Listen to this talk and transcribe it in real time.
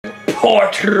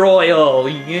Port Royal.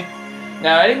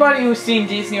 Now, anybody who's seen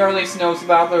Disney or at least knows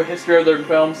about the history of their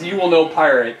films, you will know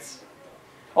pirates.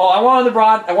 Oh, I wanted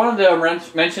to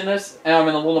mention this in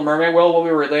the Little Mermaid world while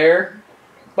we were there.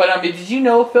 But did you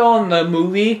know, Phil, in the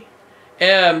movie,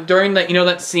 during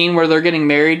that scene where they're getting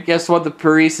married, guess what? The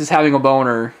priest is having a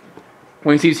boner.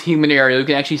 When he sees human area, you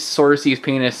can actually sort of see his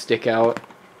penis stick out.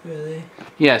 Really?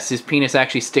 Yes, his penis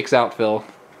actually sticks out, Phil.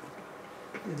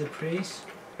 The priest?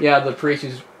 Yeah, the priest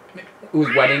who's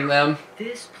wedding them.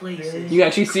 This place is... You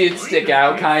actually see it stick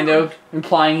out, kind of,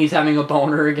 implying he's having a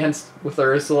boner with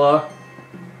Ursula.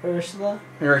 Ursula?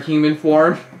 In her human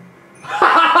form.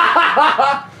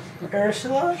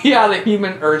 Ursula? Yeah, the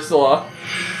human Ursula.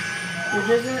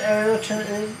 Doesn't Ariel turn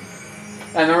in?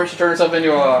 I remember she turned herself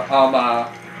into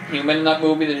a human in that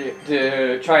movie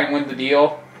to try and win the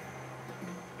deal.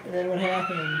 And then what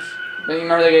happens? Then you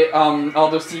remember they get, all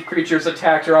those sea creatures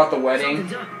attacked her at the wedding?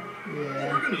 Yeah.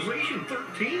 Organization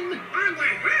 13?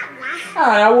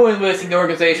 I wouldn't listen the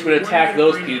organization would attack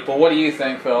those people. What do you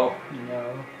think, Phil?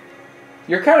 No.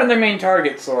 You're kind of their main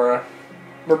target, Sora.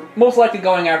 We're most likely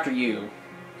going after you.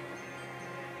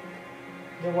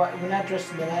 They're not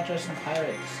dressed in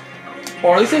pirates.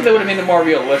 Or at least if they would have made them more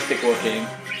realistic looking.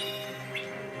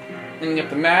 And you get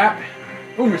the map.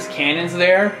 Ooh, there's cannons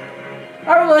there.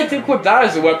 I would like to equip that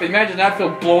as a weapon. Imagine that, Phil,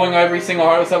 blowing every single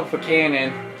Heartless up with a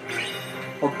cannon.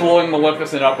 Or blowing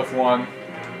Maleficent up with one.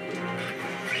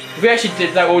 If we actually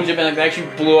did that, what would you have been like? They actually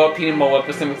blew up Peanut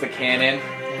Maleficent with a cannon.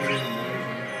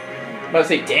 I'm about to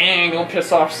say, dang, don't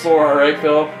piss off Sora, right,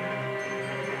 Phil?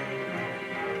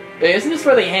 Hey, isn't this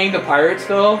where they hang the pirates,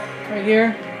 Phil? Right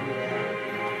here?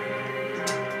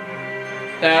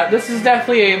 Now, this is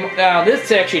definitely a... Now,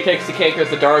 this actually takes the cake as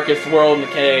the darkest world in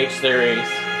the KH series.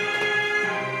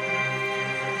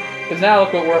 Because now,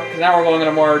 look what now we're going in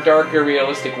a more darker,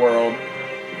 realistic world.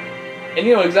 And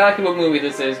you know exactly what movie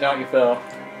this is, don't you, Phil?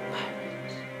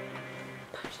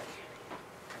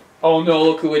 Oh no,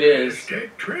 look who it is.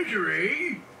 That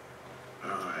treasury?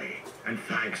 Aye, and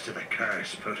thanks to the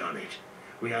curse put on it,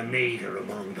 we are neither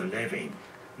among the living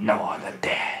nor the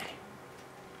dead.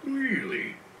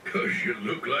 Really? 'Cause you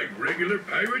look like regular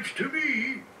pirates to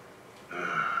me.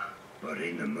 Ah, but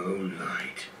in the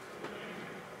moonlight.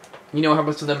 You know what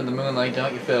happens to them in the moonlight,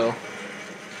 don't you, Phil?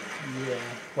 Yeah.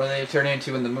 What do they turn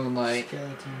into in the moonlight?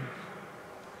 Skeleton.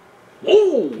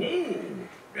 Whoa! Whoa!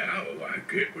 Now I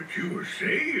get what you were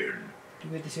saying. Do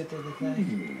we get to see what they look like?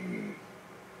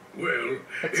 Well,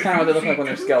 That's kind of what they look like when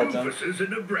they're skeletons. Rufus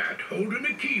and a brat holding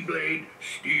a keyblade,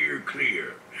 steer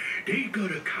clear. They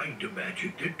got a kind of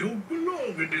magic that don't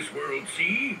belong in this world,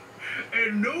 see?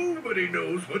 And nobody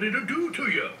knows what it'll do to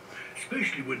you.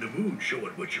 Especially when the moon's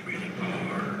showing what you really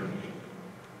are.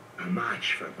 A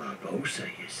match for Barbossa,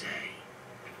 you say?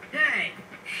 Hey!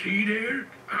 See there?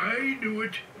 I knew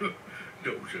it.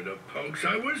 Those are the punks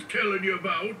I was telling you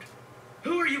about.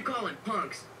 Who are you calling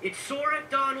punks? It's Sora,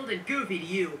 Donald, and Goofy to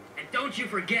you, and don't you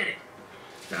forget it.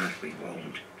 That we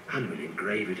won't. And we'll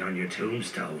engrave it on your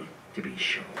tombstone, to be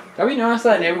sure. Have you noticed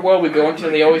that in every world we go into,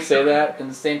 they always say that in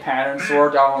the same pattern,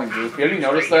 Sora, Donald, and Goofy? Have you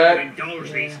noticed that?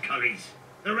 Indulge these cullies.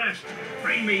 The rest,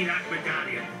 bring me that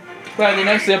medallion. Well, they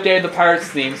nicely updated the Pirates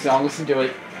theme song. Listen to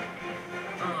it.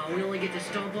 Oh, we only get to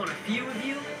stomp on a few of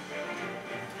you?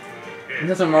 Isn't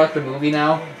this more like the movie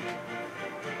now?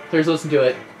 Please listen to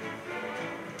it.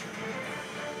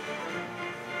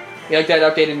 You like that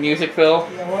updated music, Phil?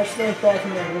 Yeah, watch those back in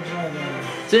the original movie.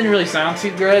 It didn't really sound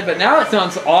too good, but now it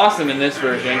sounds awesome in this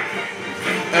version.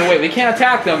 And wait, we can't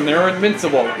attack them, they're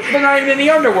invincible. They're not even in the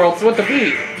underworld, so what the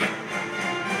beat?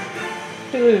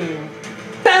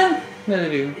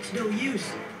 It's no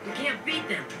use. We can't beat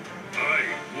them. Aye,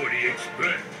 what do you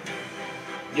expect?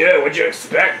 Yeah, what'd you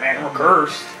expect, man? We're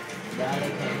cursed. Yeah, they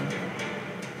can.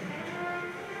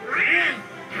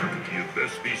 You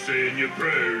best be saying your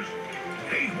prayers.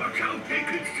 Hey, watch out, they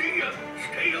can see you.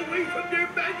 Stay away from their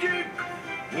magic.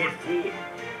 What for?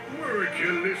 Weren't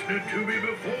you listening to me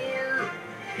before?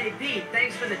 Hey, Pete,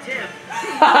 thanks for the tip.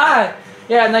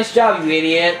 Yeah, nice job, you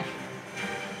idiot.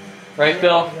 Right,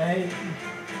 Phil? Right.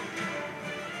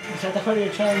 Is that the part you're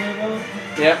telling me about?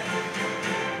 Yep.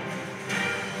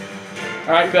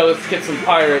 Alright, Phil, let's get some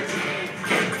pirates.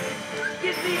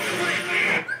 Give me a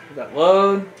break. Did that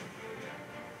load?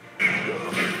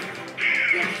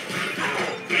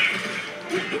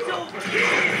 It's over.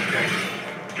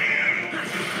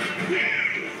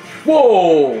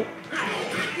 Whoa! Back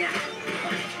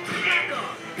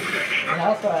off. And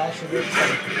how far actually looks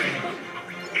like.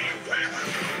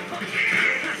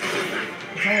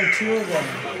 There's only two of them.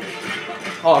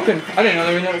 Oh, I didn't know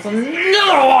there was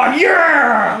another one.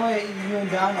 Yeah! Oh, wait, you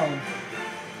and Donald.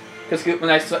 Because when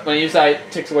I use that,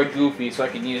 it takes away Goofy, so I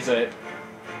can use it.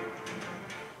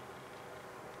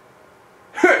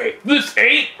 Hey, this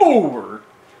ain't over!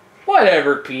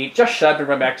 Whatever, Pete. Just shut up and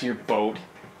run back to your boat.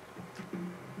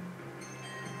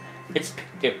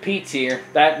 If Pete's here,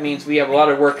 that means we have a lot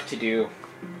of work to do.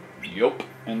 Yup.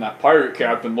 And that pirate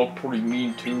captain looked pretty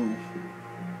mean, too.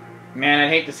 Man, I'd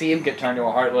hate to see him get turned into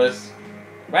a Heartless.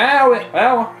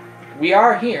 Well, we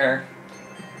are here.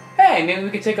 Hey, maybe we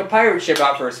could take a pirate ship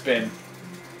out for a spin.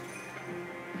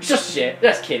 Just shit.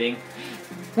 Just kidding.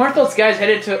 Weren't those guys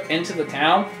headed into the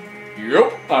town?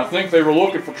 Yep. I think they were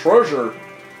looking for treasure.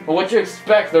 Well, what'd you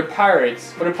expect? They're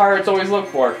pirates. What do pirates always look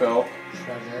for, Phil?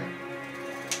 Treasure.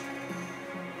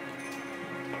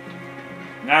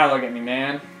 Now look at me,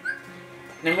 man.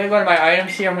 Then I'm gonna go to my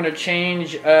items here. I'm gonna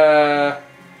change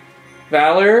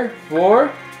Valor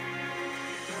for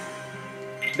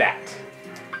that.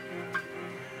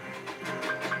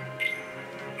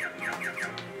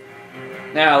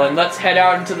 Now then, let's head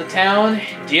out into the town,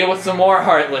 deal with some more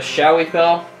Heartless, shall we,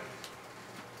 Phil?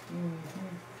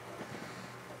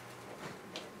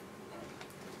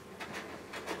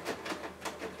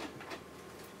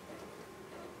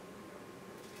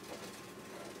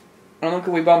 And look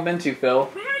what we bump into, Phil.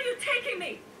 Where are you taking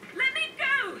me? Let me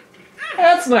go!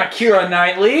 That's not Keira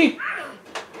Knightley.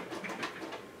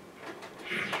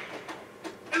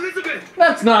 Elizabeth!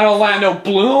 That's not Orlando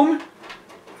Bloom.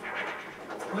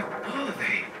 What are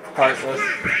they? Heartless.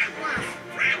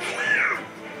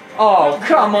 Oh,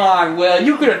 come on, Will.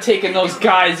 You could have taken those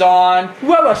guys on.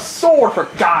 You have a sword, for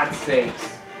God's sakes.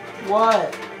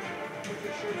 What?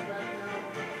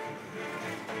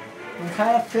 I'm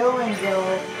kind of filming,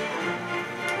 Dylan.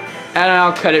 And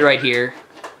I'll cut it right here.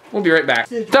 We'll be right back.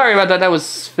 Sorry about that. That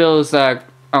was Phil's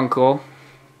uncle.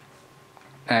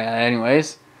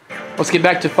 Anyways, let's get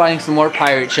back to fighting some more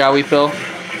pirates, shall we, Phil?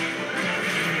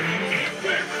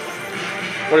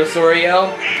 What does Sora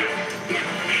yell?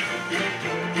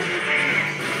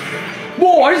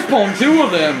 Whoa, I just pwned 2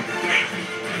 of them!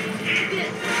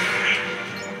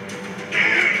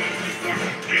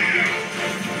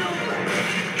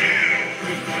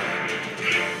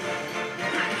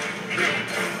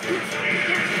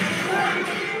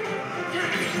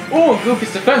 Oh,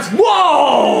 Goofy's defense.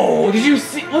 Whoa! Did you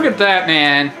see? Look at that,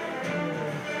 man.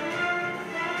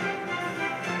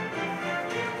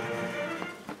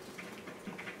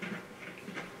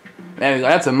 There we go.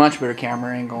 That's a much better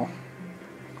camera angle.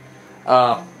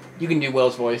 You can do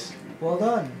Will's voice. Well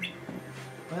done.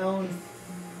 My own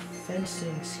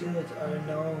fencing skills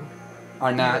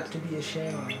are not to be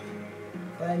ashamed of,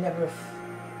 but I never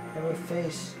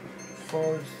faced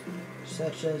foes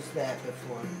such as that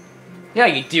before. Yeah,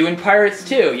 you do in Pirates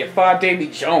too. You fought Davy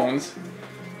Jones.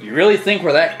 You really think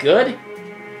we're that good?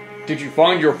 Did you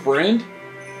find your friend?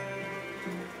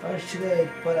 I was too late,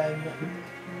 but I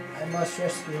must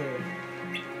rescue her.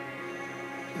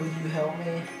 Will you help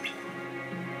me?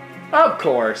 Of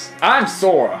course. I'm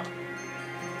Sora.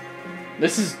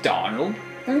 This is Donald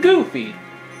and Goofy.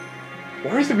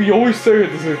 Why is it we always say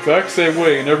it the exact same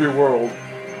way in every world?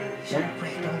 Shall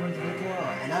break over the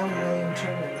law, and I will William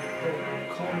Turner.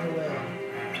 Call me Will.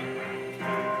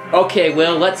 Okay,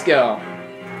 Will, let's go.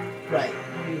 Right.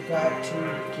 We've got to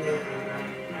get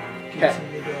to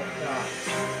the docks.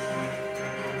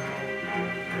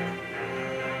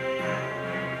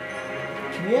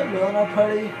 Can we have Will in our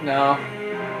party? No.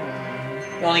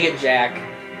 You only get Jack.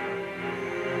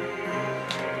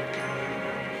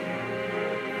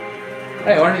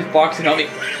 Hey, one of these boxing help me.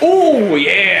 Oh,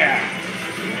 yeah!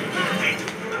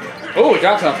 Oh,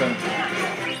 got something.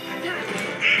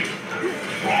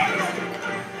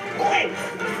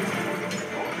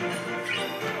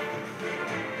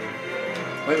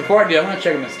 Wait, before I do, I'm gonna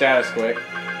check my status quick.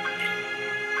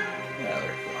 Yeah,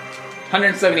 there.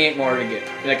 178 more to get.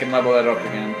 I can level that up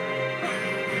again.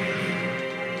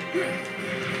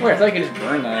 Wait, I thought I could just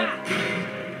burn that.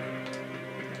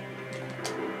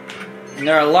 And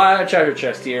there are a lot of treasure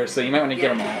chests here, so you might want to get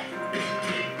them all.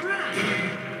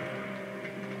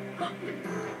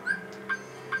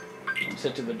 Let's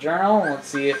head to the journal. Let's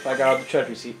see if I got all the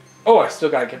treasure seat. Oh, I still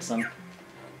gotta get some.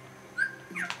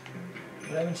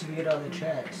 What happens if you get all the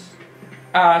checks?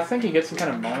 I think you get some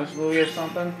kind of bonus movie or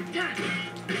something.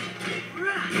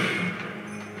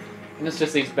 And this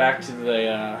just leads back to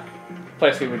the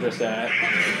place we were just at.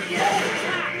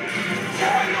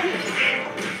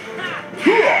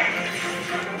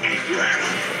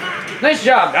 Nice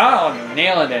job, Donald!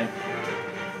 Nailing it.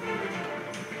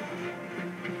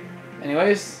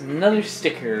 Anyways, another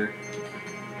sticker.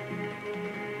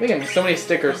 We got so many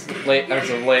stickers as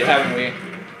of late, haven't we?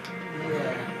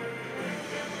 Yeah.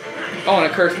 Oh,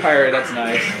 and a cursed pirate, that's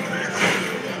nice.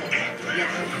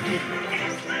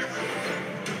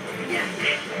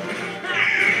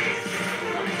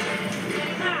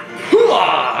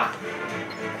 Hooah!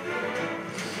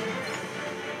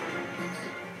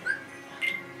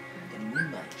 The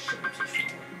moonlight shows us.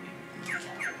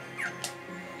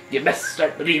 You best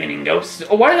start believing in ghosts.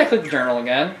 Oh, why did I click the journal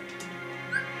again?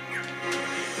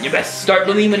 You best start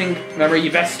believing in... Remember, you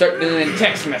best start believing in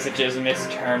text messages, Miss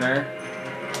Turner.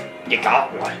 You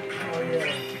got one. Oh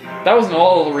yeah. That wasn't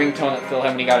all the ringtone that Phil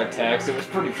had when he got a text. It was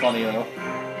pretty funny, though.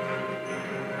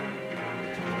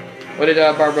 What did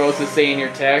Barbosa say in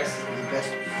your text? The best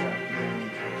start believing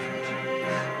in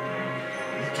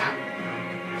you got one.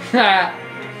 Ha!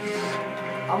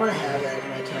 I'm gonna have that in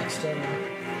my text.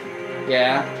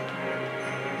 Yeah.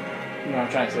 You know, I'm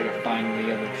trying to see if I can find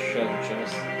the other treasure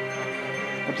chest.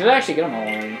 Or did I actually get them all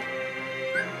already?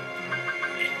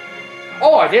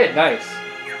 Oh, I did! Nice.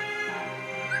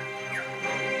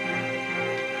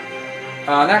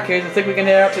 In that case, I think we can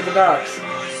head out to the docks.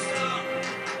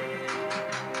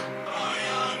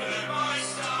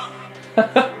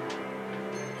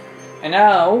 And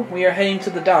now, we are heading to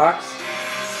the docks.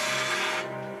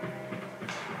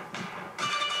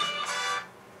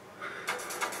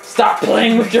 Stop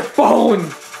playing with your phone!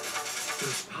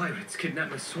 Those pirates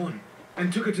kidnapped my swan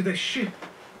and took her to their ship.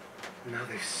 Now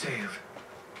they've sailed,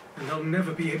 and I'll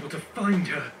never be able to find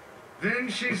her. Then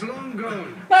she's long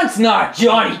gone. That's not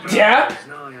Johnny Depp! It's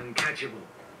nigh uncatchable.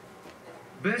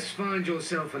 Best find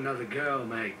yourself another girl,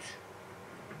 mate.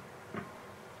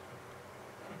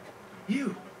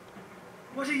 You?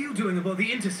 What are you doing aboard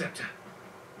the Interceptor?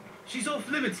 She's off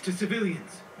limits to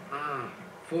civilians. Ah,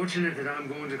 fortunate that I'm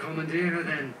going to commandeer her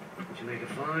then. She'll make a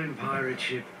fine pirate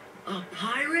ship. A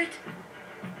pirate?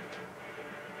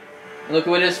 Look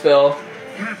what it is, Phil.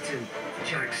 Captain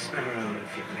Jack Sparrow,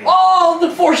 if you please. Oh, the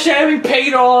foreshadowing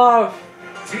paid off!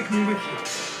 Take me with you.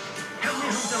 Help me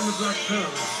hunt down the Black Pearl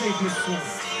and save Miss Swan.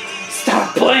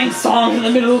 Stop playing songs in the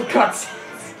middle of cuts!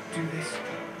 Do this,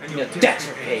 and Your your debts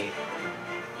are paid.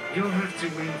 You'll have to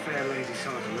win fair lady's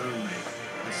heart alone, mate.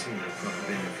 I see no proper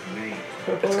dinner for me.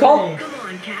 It's called... Come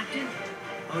on, Captain.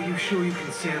 Are you sure you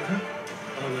can sail her?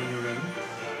 All on your own?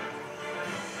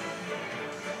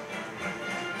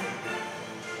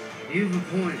 You've a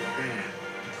point there.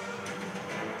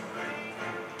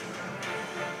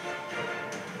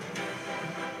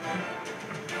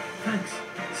 Thanks,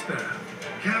 Sparrow.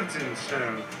 Captain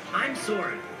Sparrow. I'm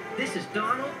Sora. This is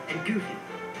Donald and Goofy.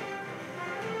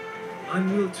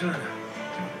 I'm Will Turner.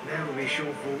 That'll be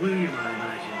short for William, I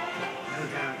imagine. No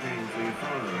doubt name for your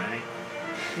follower, eh?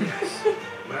 Yes.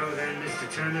 Well then, Mr.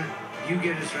 Turner, you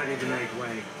get us ready to make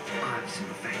way. I have some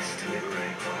effects to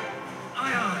liberate.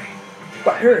 Aye, aye.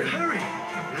 But hurry. Hurry.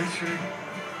 That's right.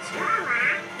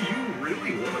 You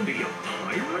really want to be a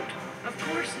pirate? Of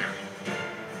course not.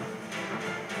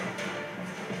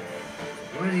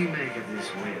 What do you make of this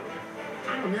whale?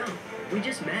 I don't know. We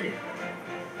just met it.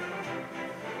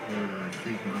 I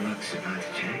think my luck's about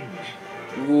to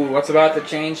change. Ooh, what's about to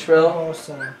change, Phil?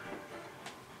 Barbosa.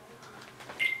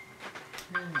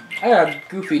 I got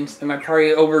Goofy in my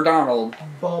party over Donald.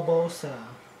 Barbosa.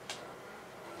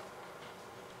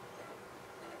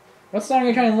 What song are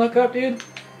you trying to look up, dude?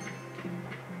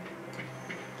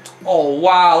 Oh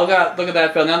wow, look at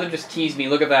that, Phil. Now they just teased me.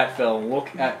 Look at that, Phil. Look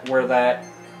at where that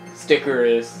sticker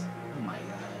is. Oh my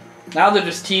god. Now they're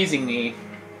just teasing me.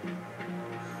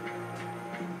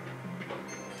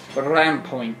 The ram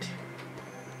point.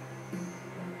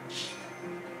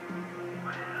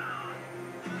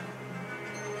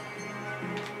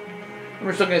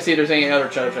 We're still gonna see if there's any other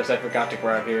treasure chests I forgot to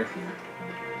grab here.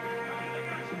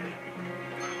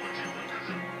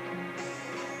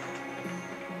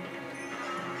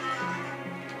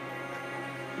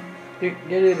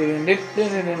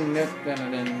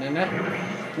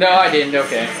 No, I didn't.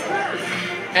 Okay.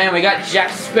 And we got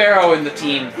Jack Sparrow in the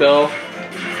team, Phil.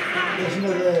 Listen to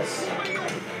this.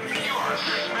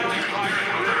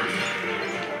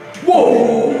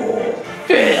 Whoa!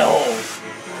 Phil!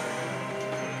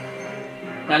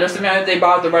 Now, just imagine if they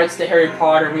bought the rights to Harry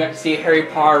Potter and we got to see a Harry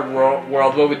Potter world,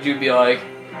 what would you be like?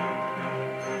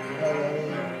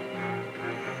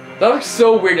 That looks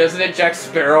so weird, doesn't it? Jack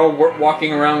Sparrow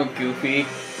walking around with Goofy.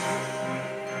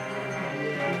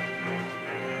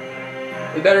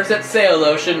 We better set sail,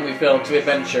 though, shouldn't we, Phil, to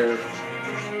adventure?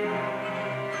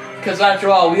 Because after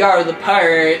all, we are the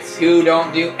pirates who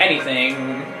don't do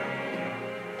anything.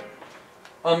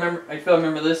 Oh,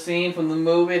 remember this scene from the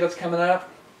movie that's coming up?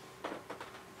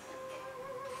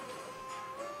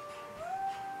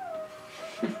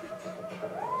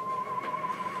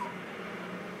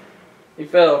 Hey,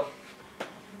 Phil.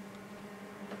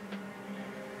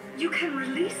 You can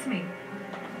release me.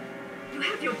 You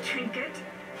have your trinket.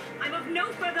 I'm of no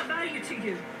further value to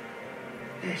you.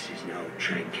 This is no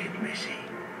trinket, Missy.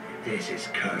 This is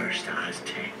cursed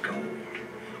Aztec gold.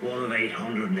 One of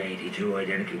 882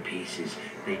 identical pieces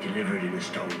they delivered in a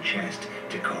stone chest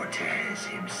to Cortez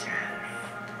himself.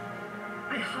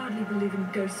 I hardly believe in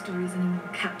ghost stories anymore,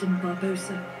 Captain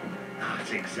Barbosa.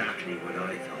 That's exactly what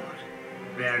I thought.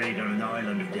 Buried on an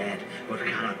island of dead, but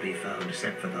cannot be found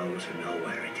except for those who know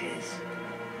where it is.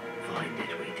 Find it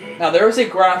we did. Now there is a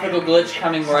graphical glitch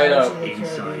coming right up.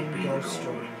 Inside be the Ghost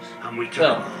gold. stories. And we took So,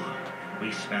 them all.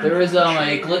 We spent There is a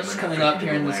trade glitch when coming up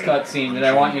here in this drifted away cutscene that on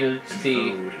I want you drink to and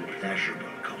see. food and pleasurable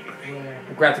company. Where?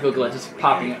 A graphical glitch is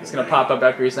popping. It's gonna pop up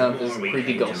after you sound this More we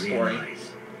creepy came to ghost story.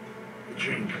 realize, the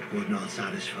drink would not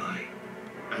satisfy,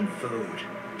 and food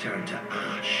turned to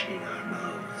ash in our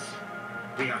mouths.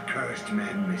 We are cursed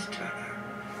men, Miss Turner.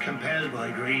 Compelled by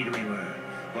greed we were,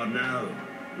 but now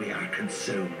we are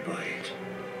consumed by it.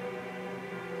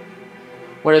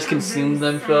 What has consumed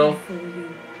them, Phil?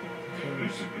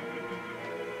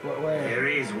 Where? There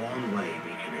is one way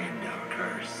we can end our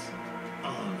curse.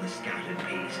 All the scattered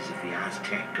pieces of the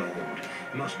Aztec gold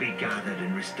must be gathered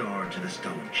and restored to the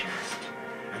stone chest.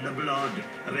 And the blood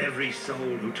of every soul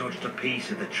who touched a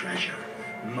piece of the treasure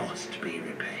must be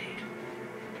repaid.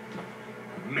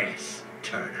 Miss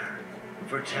Turner,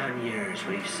 for 10 years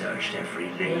we've searched every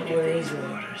league Where of is these it?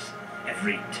 waters,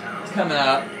 every town It's coming and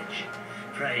up. village,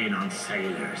 preying on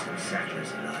sailors and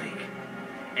settlers alike.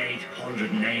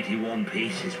 881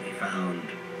 pieces we found,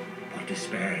 but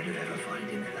despaired of ever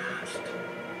finding the last.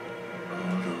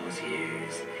 All those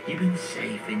years, you've been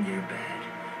safe in your bed,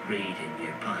 reading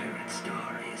your pirate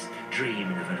stories,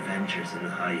 dreaming of adventures in the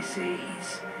high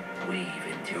seas. We've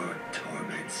endured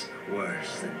torments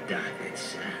worse than death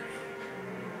itself.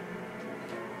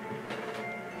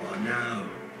 But now,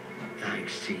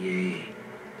 thanks to ye,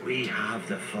 we have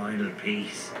the final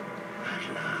piece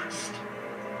at last.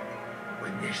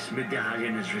 When this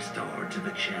medallion is restored to the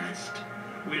chest,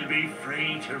 we'll be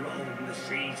free to roam the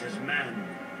seas as men.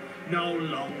 No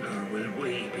longer will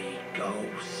we be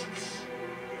ghosts.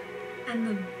 And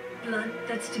the blood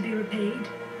that's to be repaid?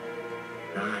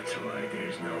 That's why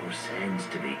there's no sense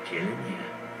to be killing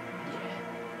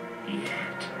you.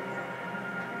 Yet.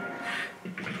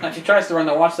 Now she tries to run.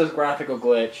 Now watch this graphical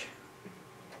glitch.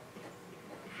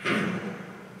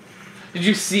 Did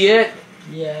you see it?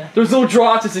 Yeah. There's no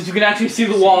drop distance. You can actually see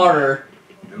the water.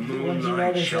 The When did you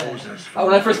moonlight notice shows that? us. Oh,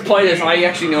 when I first played this, I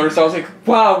actually noticed. I was like,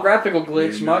 "Wow, graphical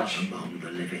glitch, We're not much." among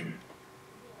the living,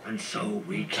 and so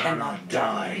we cannot cannot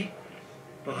die.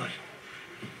 But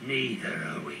neither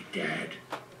are we dead.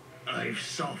 I've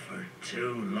suffered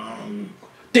too long.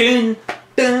 Dun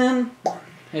dun.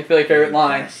 Hey, Philly, favorite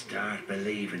line. Best start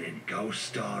believing in ghost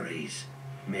stories,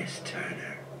 Miss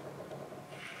Turner.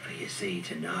 For you see,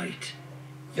 tonight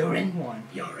You're in one.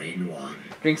 you're in one.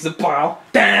 Drinks the bottle.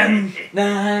 Dun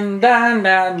dun dun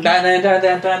dun dun dun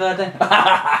dun dun dun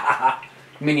dun.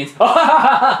 Minions.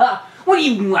 What are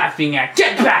you laughing at?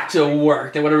 Get back to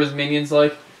work. And whatever his minions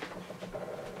like.